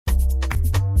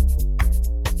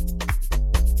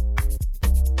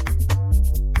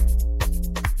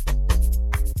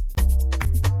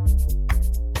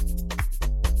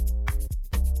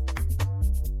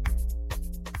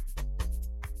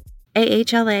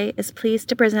AHLA is pleased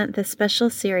to present this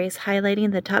special series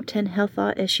highlighting the top 10 health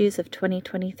law issues of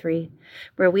 2023,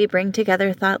 where we bring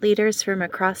together thought leaders from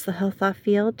across the health law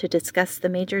field to discuss the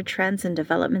major trends and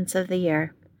developments of the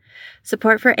year.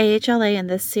 Support for AHLA in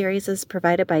this series is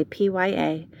provided by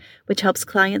PYA, which helps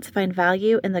clients find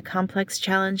value in the complex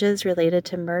challenges related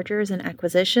to mergers and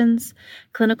acquisitions,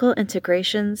 clinical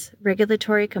integrations,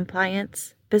 regulatory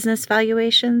compliance, business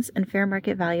valuations, and fair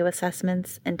market value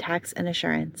assessments, and tax and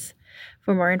assurance.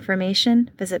 For more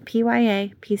information, visit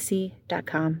pyapc.com.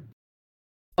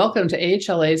 Welcome to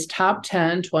AHLA's Top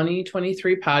 10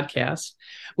 2023 podcast.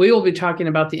 We will be talking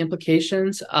about the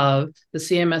implications of the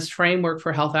CMS framework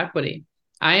for health equity.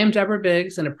 I am Deborah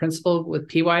Biggs and a principal with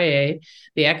PYA,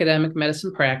 the academic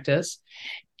medicine practice,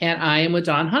 and I am with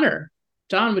Dawn Hunter.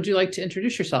 Dawn, would you like to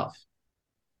introduce yourself?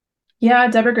 Yeah,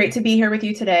 Deborah, great to be here with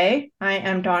you today. I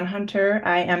am Dawn Hunter.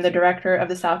 I am the director of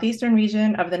the Southeastern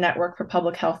region of the Network for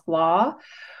Public Health Law.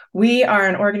 We are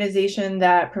an organization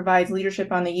that provides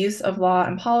leadership on the use of law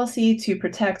and policy to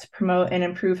protect, promote, and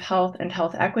improve health and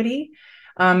health equity.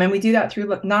 And we do that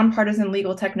through nonpartisan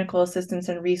legal technical assistance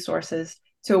and resources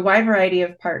to a wide variety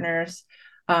of partners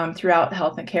throughout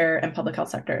health and care and public health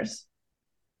sectors.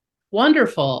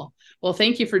 Wonderful. Well,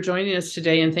 thank you for joining us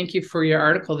today, and thank you for your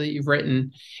article that you've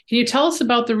written. Can you tell us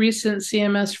about the recent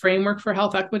CMS Framework for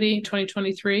Health Equity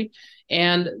 2023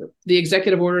 and the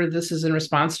executive order this is in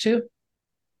response to?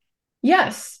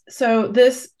 Yes. So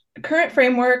this current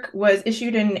framework was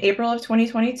issued in April of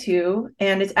 2022,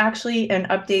 and it's actually an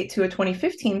update to a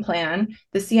 2015 plan,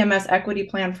 the CMS Equity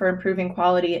Plan for Improving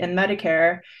Quality in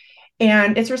Medicare.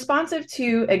 And it's responsive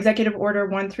to Executive Order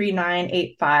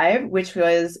 13985, which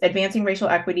was advancing racial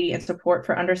equity and support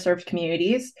for underserved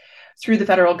communities through the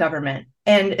federal government.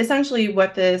 And essentially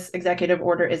what this executive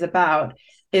order is about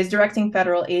is directing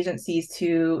federal agencies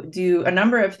to do a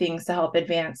number of things to help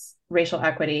advance racial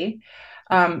equity.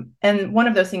 And one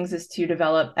of those things is to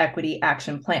develop equity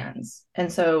action plans.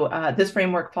 And so this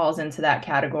framework falls into that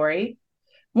category.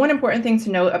 One important thing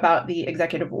to note about the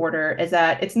executive order is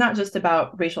that it's not just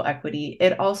about racial equity.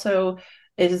 It also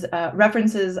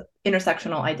references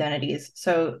intersectional identities.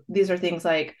 So these are things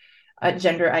like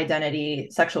gender identity,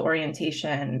 sexual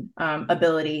orientation,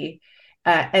 ability,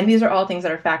 and these are all things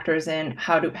that are factors in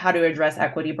how to address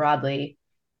equity broadly.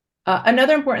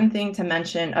 Another important thing to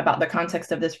mention about the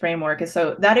context of this framework is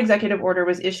so that executive order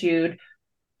was issued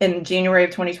in January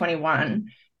of 2021.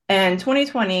 And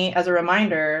 2020, as a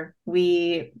reminder,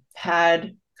 we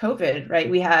had COVID, right?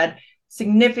 We had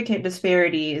significant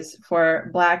disparities for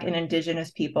Black and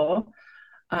Indigenous people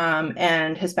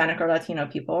and Hispanic or Latino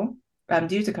people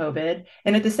due to COVID.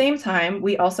 And at the same time,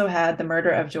 we also had the murder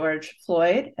of George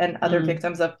Floyd and other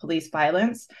victims of police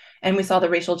violence. And we saw the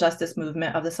racial justice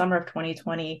movement of the summer of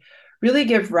 2020 really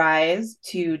give rise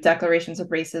to declarations of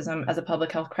racism as a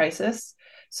public health crisis.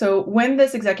 So when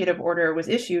this executive order was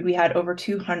issued, we had over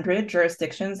 200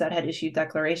 jurisdictions that had issued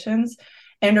declarations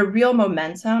and a real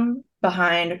momentum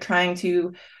behind trying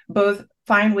to both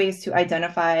find ways to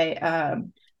identify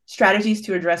strategies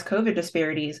to address COVID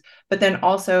disparities, but then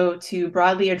also to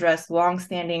broadly address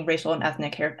longstanding racial and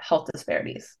ethnic health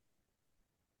disparities.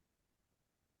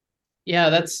 Yeah,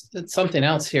 that's something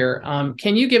else here.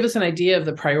 Can you give us an idea of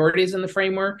the priorities in the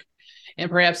framework and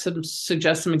perhaps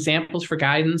suggest some examples for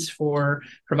guidance for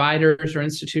providers or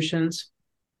institutions,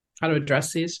 how to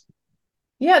address these?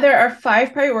 Yeah, there are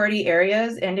 5 priority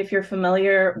areas. And if you're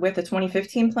familiar with the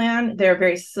 2015 plan, they're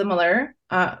very similar.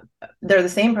 They're the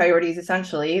same priorities,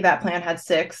 essentially. That plan had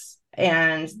 6,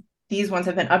 and these ones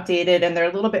have been updated, and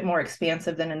they're a little bit more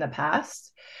expansive than in the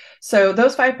past. So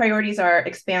those 5 priorities are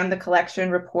expand the collection,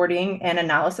 reporting, and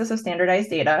analysis of standardized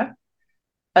data,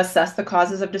 assess the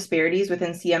causes of disparities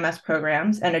within CMS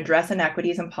programs and address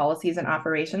inequities in policies and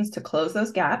operations to close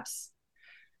those gaps,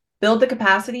 build the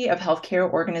capacity of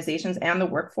healthcare organizations and the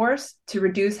workforce to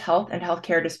reduce health and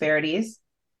healthcare disparities,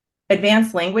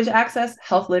 advance language access,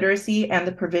 health literacy, and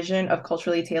the provision of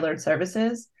culturally tailored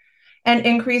services, and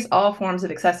increase all forms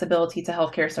of accessibility to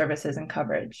healthcare services and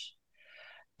coverage.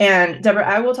 And Deborah,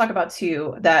 I will talk about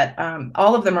 2 that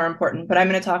all of them are important, but I'm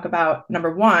going to talk about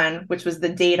number 1, which was the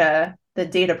data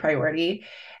priority,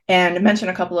 and mention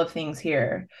a couple of things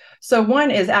here. So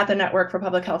one is at the Network for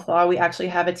Public Health Law, we actually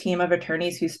have a team of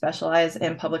attorneys who specialize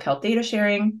in public health data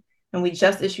sharing. And we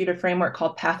just issued a framework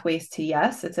called Pathways to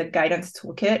Yes. It's a guidance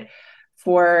toolkit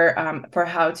for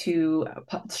how to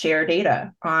share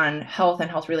data on health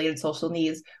and health-related social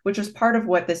needs, which is part of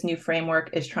what this new framework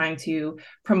is trying to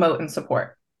promote and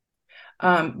support.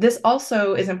 This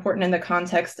also is important in the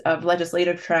context of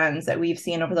legislative trends that we've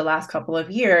seen over the last couple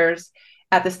of years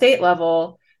at the state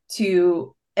level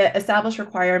to establish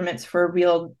requirements for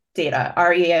real data,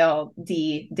 REALD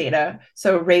data,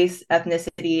 so race,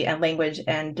 ethnicity, and language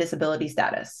and disability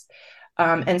status.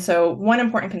 And so one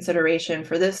important consideration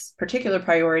for this particular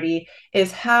priority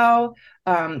is how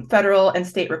federal and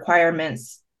state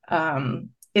requirements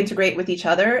integrate with each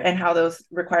other and how those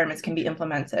requirements can be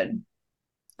implemented.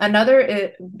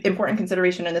 Another important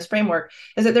consideration in this framework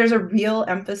is that there's a real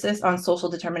emphasis on social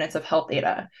determinants of health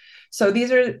data. So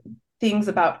these are things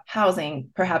about housing,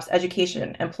 perhaps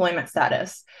education, employment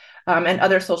status, and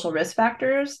other social risk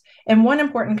factors. And one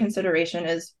important consideration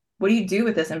is, what do you do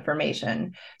with this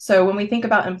information? So when we think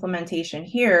about implementation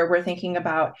here, we're thinking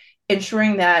about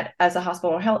ensuring that as a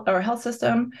hospital or health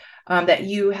system, that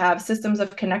you have systems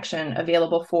of connection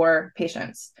available for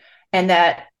patients. And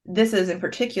that this is in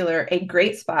particular a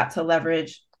great spot to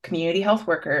leverage community health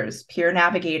workers, peer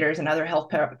navigators, and other health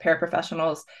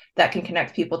paraprofessionals that can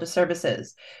connect people to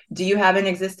services. Do you have an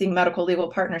existing medical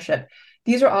legal partnership?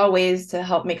 These are all ways to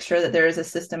help make sure that there is a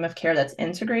system of care that's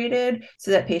integrated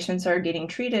so that patients are getting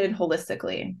treated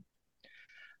holistically.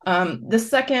 The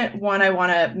second one I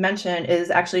want to mention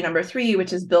is actually number 3,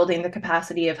 which is building the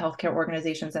capacity of healthcare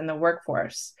organizations and the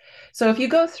workforce. So if you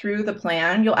go through the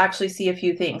plan, you'll actually see a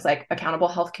few things like accountable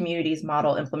health communities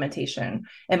model implementation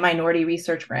and minority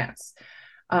research grants.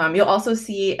 You'll also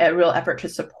see a real effort to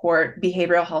support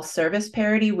behavioral health service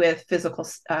parity with physical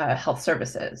health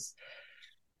services.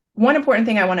 One important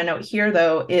thing I want to note here,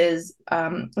 though, is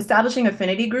establishing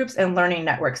affinity groups and learning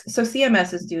networks. So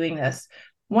CMS is doing this.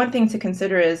 One thing to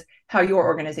consider is how your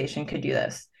organization could do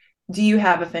this. Do you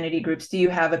have affinity groups? Do you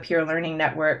have a peer learning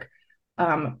network?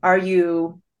 Are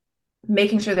you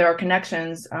making sure there are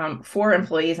connections for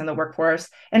employees in the workforce?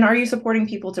 And are you supporting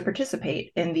people to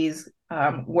participate in these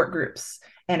work groups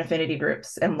and affinity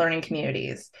groups and learning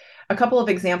communities? A couple of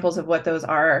examples of what those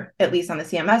are, at least on the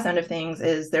CMS end of things,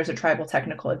 is there's a tribal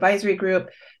technical advisory group.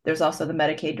 There's also the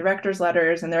Medicaid director's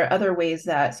letters, and there are other ways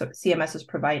that CMS is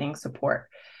providing support.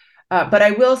 But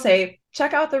I will say,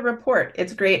 check out the report.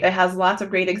 It's great. It has lots of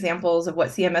great examples of what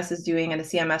CMS is doing and the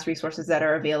CMS resources that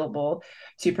are available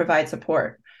to provide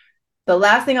support. The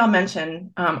last thing I'll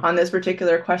mention on this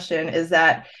particular question is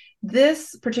that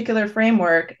this particular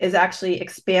framework is actually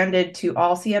expanded to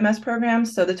all CMS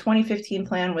programs. So the 2015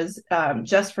 plan was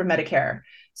just for Medicare.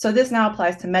 So this now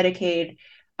applies to Medicaid,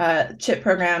 CHIP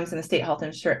programs, and the state health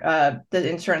the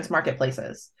insurance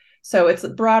marketplaces. So it's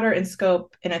broader in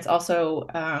scope, and it's also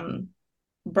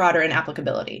broader in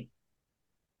applicability.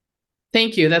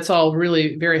 Thank you. That's all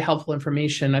really very helpful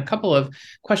information. A couple of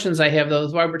questions I have, though,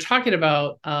 while we're talking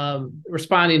about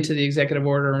responding to the executive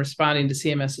order and responding to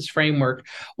CMS's framework,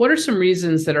 what are some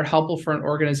reasons that are helpful for an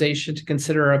organization to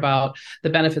consider about the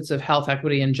benefits of health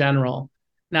equity in general,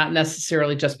 not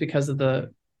necessarily just because of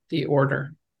the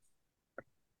order?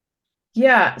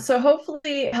 Yeah, so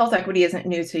hopefully health equity isn't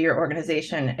new to your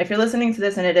organization. If you're listening to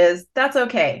this and it is, that's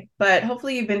okay. But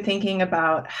hopefully you've been thinking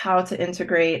about how to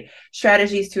integrate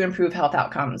strategies to improve health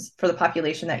outcomes for the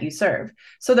population that you serve.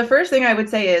 So the first thing I would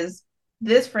say is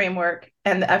this framework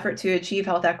and the effort to achieve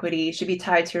health equity should be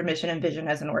tied to your mission and vision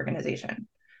as an organization.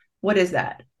 What is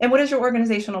that? And what is your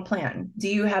organizational plan? Do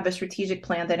you have a strategic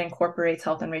plan that incorporates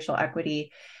health and racial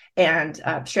equity and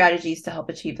strategies to help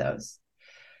achieve those?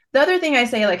 The other thing I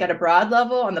say, like at a broad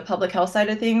level on the public health side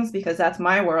of things, because that's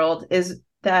my world, is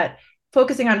that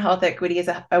focusing on health equity is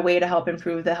a way to help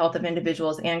improve the health of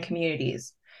individuals and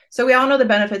communities. So we all know the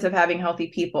benefits of having healthy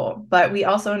people, but we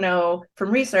also know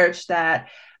from research that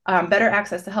better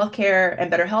access to healthcare and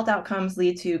better health outcomes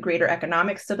lead to greater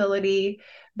economic stability,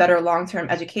 better long-term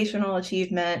educational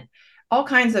achievement, all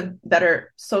kinds of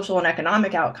better social and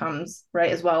economic outcomes,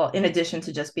 right, as well, in addition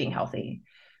to just being healthy.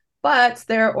 But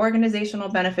there are organizational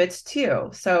benefits too.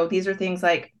 So these are things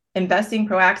like investing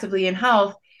proactively in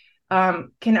health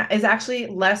is actually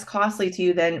less costly to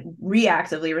you than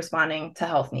reactively responding to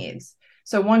health needs.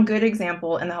 So one good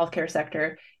example in the healthcare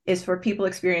sector is for people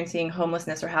experiencing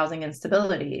homelessness or housing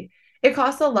instability. It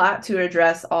costs a lot to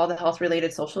address all the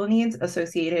health-related social needs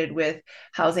associated with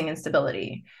housing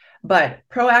instability. But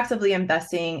proactively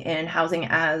investing in housing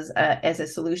as a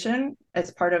solution, as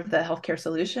part of the healthcare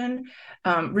solution,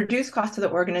 reduce costs to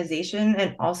the organization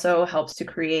and also helps to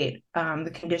create the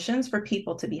conditions for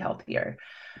people to be healthier.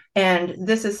 And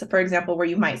this is, for example, where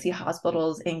you might see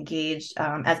hospitals engaged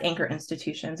as anchor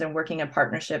institutions and working in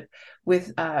partnership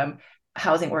with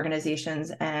housing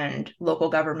organizations and local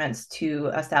governments to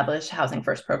establish housing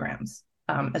first programs,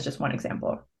 as just one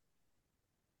example.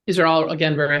 These are all,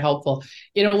 again, very helpful.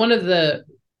 You know, one of the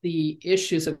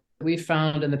issues that we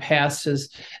found in the past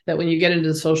is that when you get into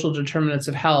the social determinants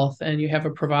of health and you have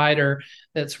a provider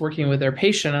that's working with their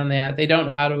patient on that, they don't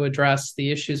know how to address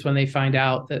the issues when they find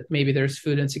out that maybe there's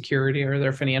food insecurity or there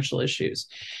are financial issues.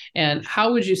 And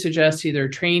how would you suggest either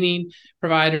training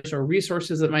providers or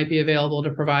resources that might be available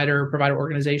to provider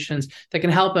organizations that can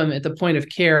help them at the point of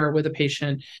care with a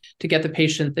patient to get the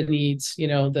patient that needs,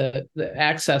 the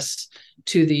access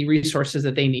to the resources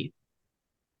that they need?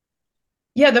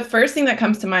 Yeah, the first thing that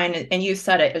comes to mind, and you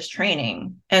said it, is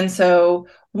training. And so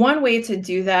one way to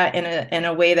do that in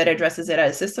a way that addresses it at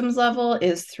a systems level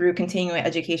is through continuing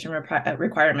education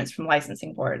requirements from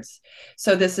licensing boards.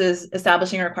 So this is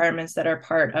establishing requirements that are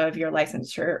part of your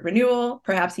licensure renewal,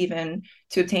 perhaps even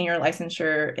to obtain your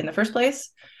licensure in the first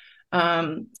place.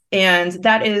 And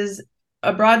that is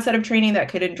a broad set of training that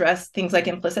could address things like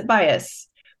implicit bias.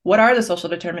 What are the social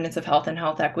determinants of health and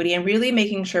health equity, and really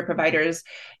making sure providers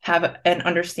have an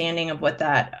understanding of what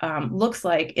that looks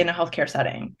like in a healthcare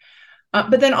setting.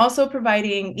 But then also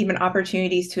providing even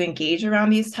opportunities to engage around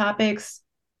these topics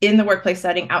in the workplace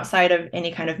setting outside of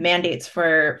any kind of mandates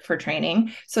for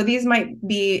training. So these might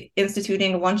be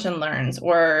instituting lunch and learns,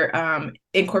 or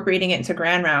incorporating it into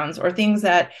grand rounds, or things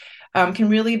that can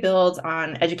really build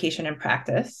on education and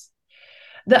practice.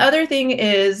 The other thing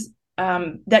is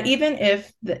that even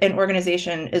if an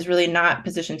organization is really not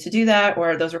positioned to do that,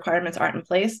 or those requirements aren't in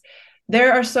place,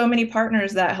 there are so many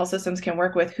partners that health systems can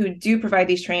work with who do provide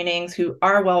these trainings, who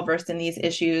are well-versed in these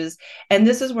issues. And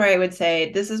this is where I would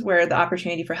say, this is where the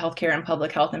opportunity for healthcare and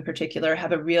public health in particular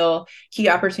have a real key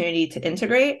opportunity to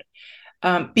integrate,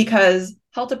 because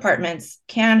health departments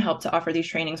can help to offer these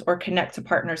trainings or connect to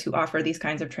partners who offer these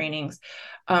kinds of trainings,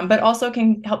 but also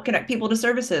can help connect people to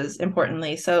services,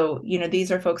 importantly. So,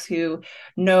 these are folks who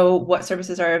know what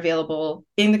services are available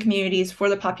in the communities for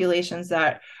the populations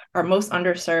that are most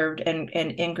underserved and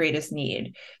in greatest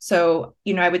need. So,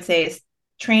 I would say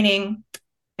training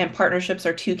and partnerships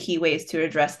are two key ways to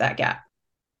address that gap.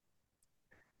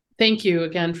 Thank you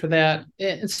again for that.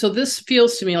 So this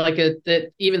feels to me like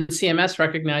that even CMS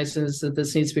recognizes that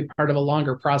this needs to be part of a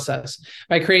longer process.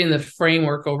 By creating the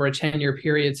framework over a 10-year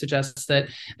period suggests that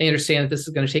they understand that this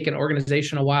is going to take an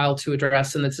organization a while to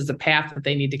address, and this is a path that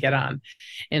they need to get on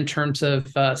in terms of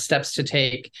steps to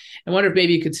take. I wonder if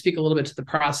maybe you could speak a little bit to the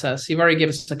process. You've already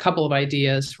given us a couple of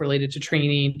ideas related to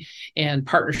training and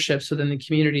partnerships within the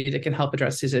community that can help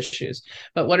address these issues.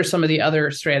 But what are some of the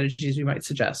other strategies you might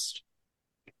suggest?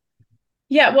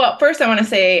 Yeah, well, first I want to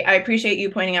say I appreciate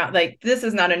you pointing out, this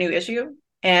is not a new issue.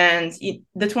 And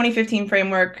the 2015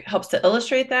 framework helps to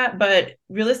illustrate that. But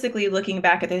realistically, looking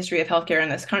back at the history of healthcare in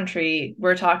this country,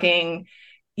 we're talking,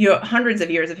 hundreds of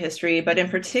years of history, but in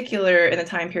particular in the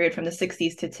time period from the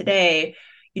 60s to today,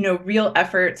 real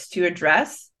efforts to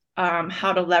address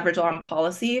how to leverage law and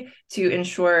policy to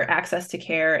ensure access to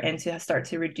care and to start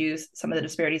to reduce some of the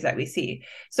disparities that we see.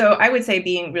 So I would say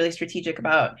being really strategic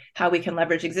about how we can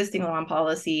leverage existing law and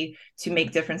policy to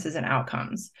make differences in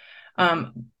outcomes.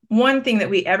 One thing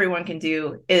that everyone can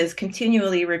do is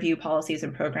continually review policies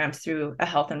and programs through a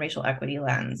health and racial equity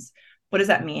lens. What does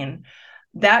that mean?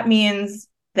 That means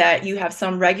that you have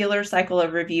some regular cycle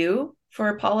of review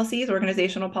for policies,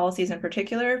 organizational policies in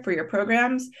particular, for your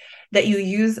programs, that you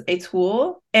use a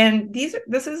tool. And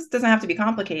doesn't have to be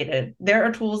complicated. There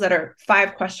are tools that are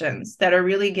 5 questions that are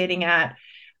really getting at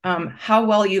how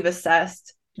well you've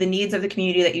assessed the needs of the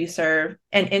community that you serve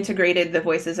and integrated the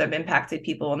voices of impacted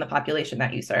people in the population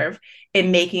that you serve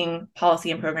in making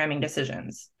policy and programming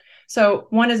decisions. So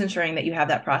 1 is ensuring that you have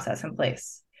that process in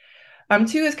place.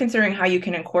 2 is considering how you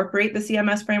can incorporate the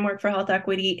CMS framework for health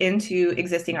equity into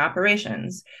existing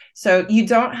operations. So you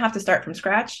don't have to start from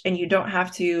scratch, and you don't have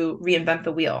to reinvent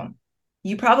the wheel.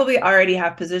 You probably already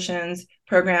have positions,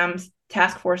 programs,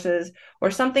 task forces,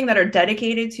 or something that are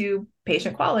dedicated to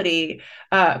patient quality,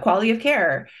 quality of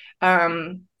care,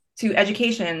 to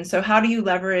education. So how do you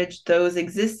leverage that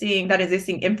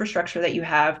existing infrastructure that you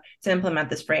have to implement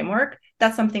this framework?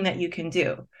 That's something that you can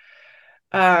do.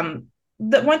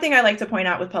 The one thing I like to point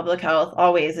out with public health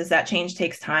always is that change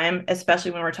takes time, especially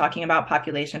when we're talking about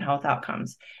population health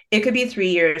outcomes. It could be 3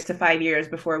 years to 5 years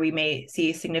before we may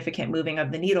see significant moving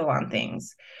of the needle on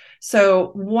things. So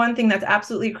one thing that's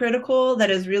absolutely critical that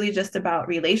is really just about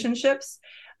relationships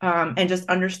and just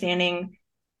understanding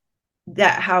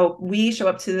that how we show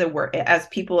up to the work as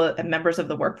people and members of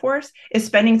the workforce is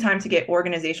spending time to get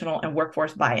organizational and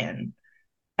workforce buy-in.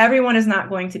 Everyone is not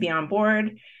going to be on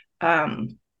board.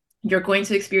 You're going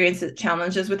to experience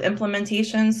challenges with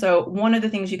implementation. So one of the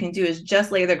things you can do is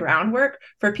just lay the groundwork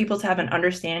for people to have an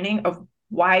understanding of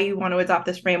why you want to adopt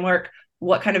this framework,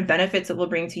 what kind of benefits it will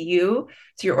bring to you,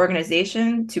 to your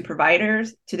organization, to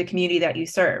providers, to the community that you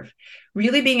serve.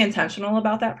 Really being intentional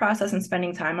about that process and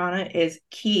spending time on it is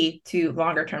key to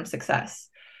longer term success.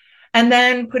 And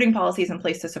then putting policies in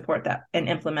place to support that and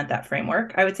implement that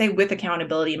framework, I would say with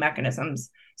accountability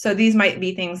mechanisms. So these might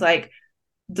be things like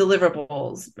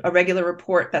deliverables, a regular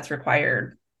report that's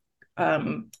required,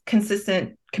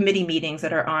 consistent committee meetings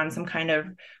that are on some kind of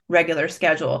regular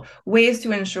schedule, ways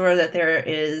to ensure that there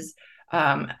is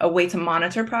a way to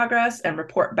monitor progress and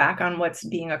report back on what's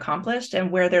being accomplished and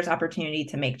where there's opportunity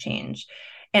to make change.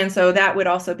 And so that would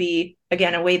also be,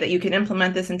 again, a way that you can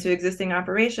implement this into existing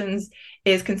operations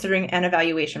is considering an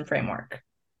evaluation framework.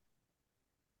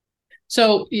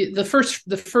 So the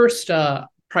first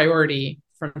priority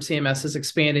from CMS is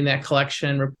expanding that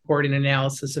collection, reporting,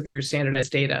 analysis of your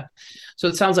standardized data. So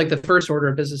it sounds like the first order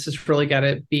of business has really got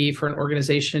to be for an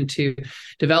organization to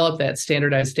develop that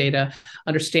standardized data,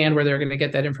 understand where they're going to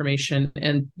get that information,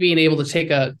 and being able to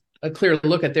take a clear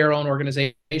look at their own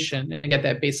organization and get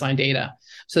that baseline data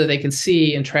so that they can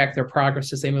see and track their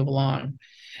progress as they move along.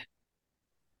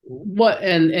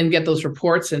 And get those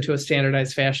reports into a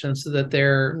standardized fashion so that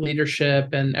their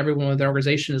leadership and everyone with their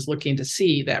organization is looking to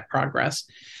see that progress.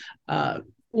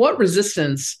 What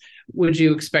resistance would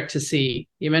you expect to see?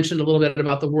 You mentioned a little bit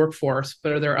about the workforce,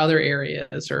 but are there other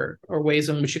areas or ways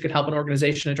in which you could help an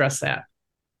organization address that?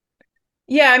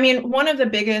 Yeah, I mean, one of the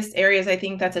biggest areas I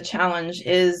think that's a challenge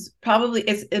is probably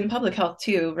it's in public health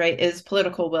too, right? Is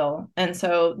political will. And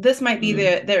so this might be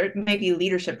there may be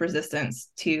leadership resistance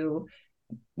to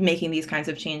making these kinds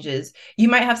of changes. You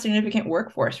might have significant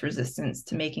workforce resistance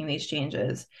to making these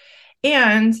changes.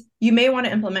 And you may want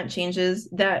to implement changes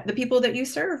that the people that you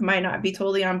serve might not be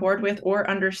totally on board with or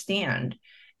understand.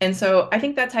 And so I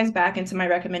think that ties back into my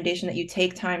recommendation that you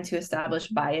take time to establish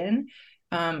buy-in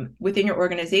within your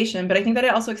organization. But I think that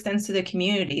it also extends to the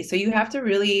community. So you have to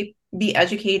really be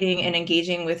educating and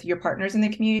engaging with your partners in the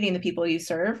community and the people you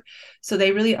serve, so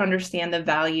they really understand the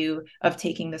value of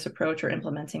taking this approach or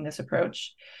implementing this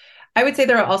approach. I would say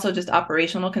there are also just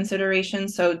operational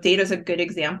considerations. So data is a good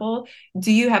example.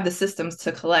 Do you have the systems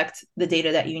to collect the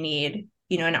data that you need?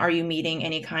 And are you meeting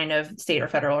any kind of state or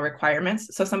federal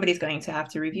requirements? So somebody's going to have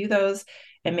to review those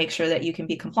and make sure that you can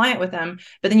be compliant with them.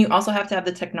 But then you also have to have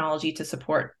the technology to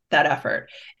support that effort.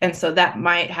 And so that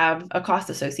might have a cost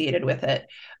associated with it.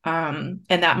 And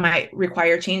that might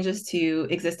require changes to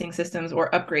existing systems or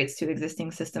upgrades to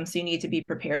existing systems. So you need to be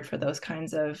prepared for those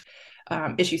kinds of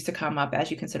issues to come up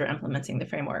as you consider implementing the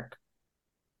framework.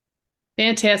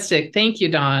 Fantastic. Thank you,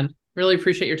 Dawn. Really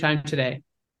appreciate your time today.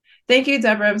 Thank you,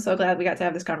 Deborah. I'm so glad we got to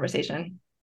have this conversation.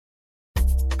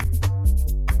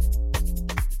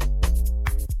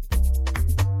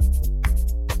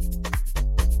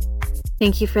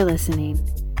 Thank you for listening.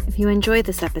 If you enjoyed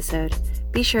this episode,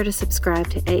 be sure to subscribe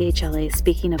to AHLA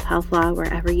Speaking of Health Law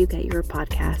wherever you get your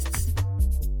podcasts.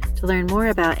 To learn more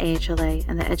about AHLA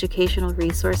and the educational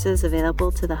resources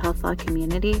available to the health law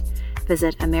community,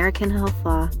 visit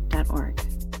AmericanHealthLaw.org.